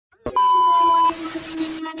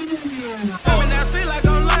I'm in that shit like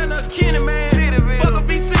I'm lying up Kenny, man. Fuck a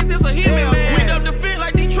V6, this a hit me, man. We up the fit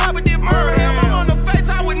like Detroit, but did Birmingham. I'm on the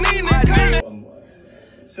FaceTime with Nina and Connie.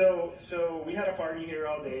 So we had a party here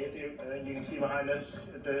all day. You can see behind us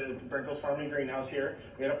at the Brinkles Farm and Greenhouse here.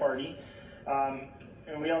 We had a party.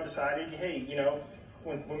 And we all decided, hey, you know,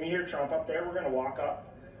 when we hear Trump up there, we're going to walk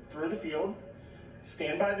up through the field,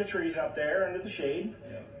 stand by the trees up there under the shade,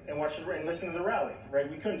 and watch and listen to the rally,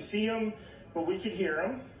 right? We couldn't see him, but we could hear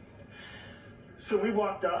him. So we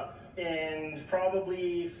walked up, and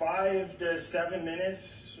probably 5 to 7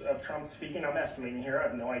 minutes of Trump speaking. I'm estimating here, I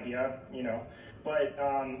have no idea, you know, but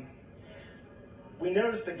we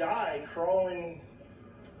noticed a guy crawling,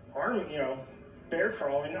 bear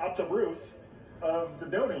crawling up the roof of the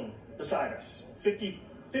building beside us, 50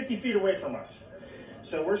 feet away from us.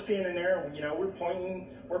 So we're standing there, and, you know, we're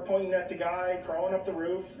pointing at the guy crawling up the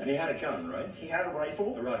roof. And he had a gun, right? He had a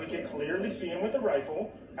rifle. We could clearly see him with a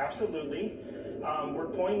rifle, absolutely. We're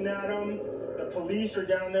pointing at him. The police are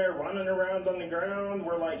down there running around on the ground.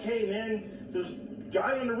 We're like, hey, man, there's a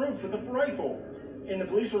guy on the roof with a rifle. And the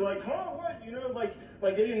police were like, huh, what? You know, like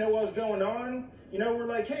they didn't know what was going on. You know, we're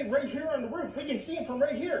like, hey, right here on the roof. We can see him from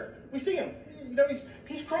right here. We see him. You know,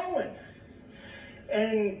 he's crawling.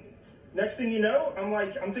 And next thing you know,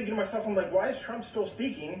 I'm thinking to myself, I'm like, why is Trump still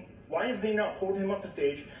speaking? Why have they not pulled him off the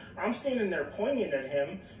stage? I'm standing there pointing at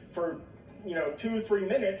him for, 2 or 3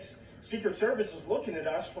 minutes. Secret Service is looking at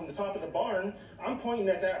us from the top of the barn. I'm pointing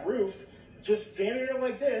at that roof, just standing there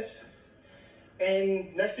like this.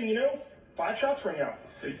 And next thing you know, 5 shots ring out.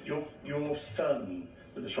 So you're certain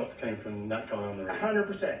that the shots came from that guy on the roof?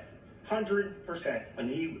 100%. 100%. And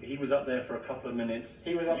he was up there for a couple of minutes.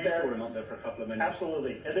 He was up there. You saw him up there for a couple of minutes.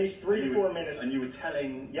 Absolutely. At least 3 to 4 minutes. And you were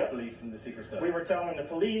telling the police and the Secret Service? We were telling the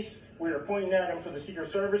police. We were pointing at them for the Secret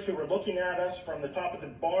Service, who were looking at us from the top of the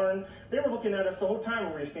barn. They were looking at us the whole time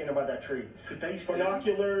when we were standing by that tree. Could they see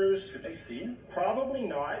binoculars? Could they see him? Probably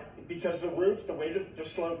not, because the roof, the way the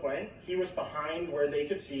slope went, he was behind where they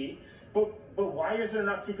could see. But why is there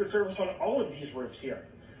not Secret Service on all of these roofs here?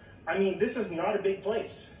 I mean, this is not a big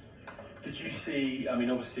place. Did you see, I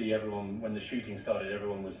mean, obviously everyone, when the shooting started,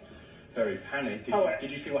 everyone was very panicked.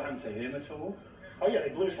 Did you see what happened to him at all? Oh yeah, they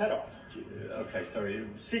blew his head off. Okay, sorry.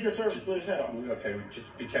 Secret Service blew his head off. Okay,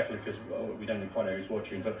 just be careful because we don't quite know who's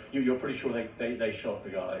watching, but you're pretty sure they shot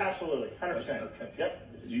the guy? Absolutely, 100%. Okay. Yep.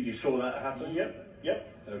 You saw that happen? Yep.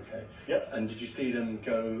 Okay. Yep. And did you see them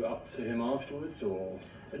go up to him afterwards, or?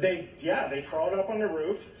 They crawled up on the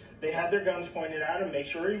roof. They had their guns pointed at him, make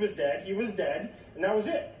sure he was dead. He was dead, and that was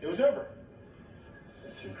it. It was over.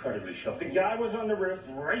 It's incredibly shocking. The guy was on the roof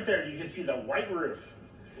right there. You can see the white roof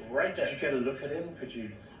right there. Did you get a look at him? Could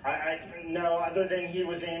you? No, other than he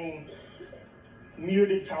was in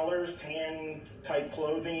muted colors, tan type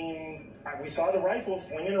clothing. We saw the rifle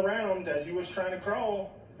flinging around as he was trying to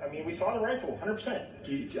crawl. I mean, we saw the rifle, 100%.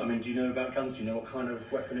 Do you know about guns? Do you know what kind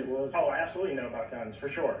of weapon it was? Oh, I absolutely know about guns, for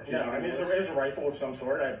sure. No, I mean, it was a rifle of some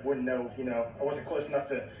sort. I wouldn't know, I wasn't close enough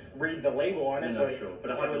to read the label on it, but, sure. But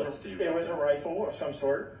it was a rifle of some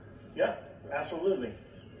sort. Yeah, absolutely.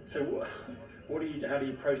 So how do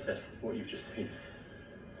you process what you've just seen?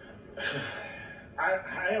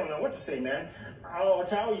 I don't know what to say, man. All I'll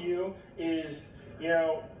tell you is,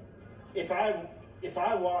 if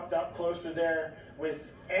I walked up close to there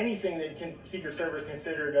with anything that Secret Service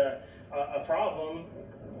considered a problem,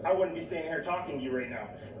 I wouldn't be standing here talking to you right now.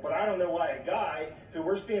 But I don't know why a guy who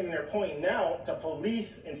we're standing there pointing out to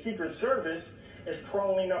police and Secret Service is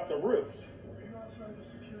crawling up the roof. Were you outside the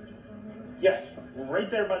security perimeter? Yes, right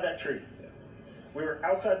there by that tree. We were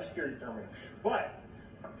outside the security perimeter. But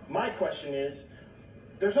my question is,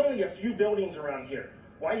 there's only a few buildings around here.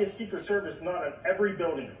 Why is Secret Service not at every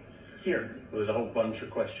building here? Well, there's a whole bunch of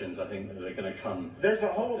questions, I think, that are going to come. There's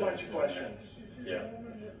a whole bunch of questions. Yeah.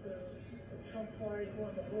 Trump flag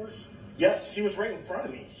on the horse? Yes, she was right in front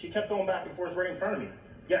of me. She kept going back and forth right in front of me.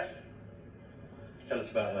 Yes. Tell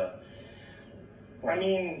us about her. I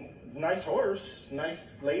mean, nice horse,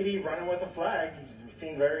 nice lady running with a flag.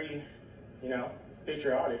 Seemed very,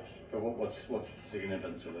 patriotic. But what's the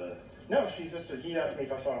significance of her? No, he asked me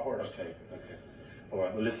if I saw a horse. Okay. All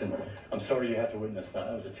right, well, listen, I'm sorry you had to witness that.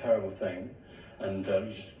 That was a terrible thing. And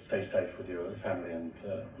you should stay safe with your family and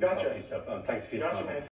Gotcha. yourself. Thanks for your time. Man.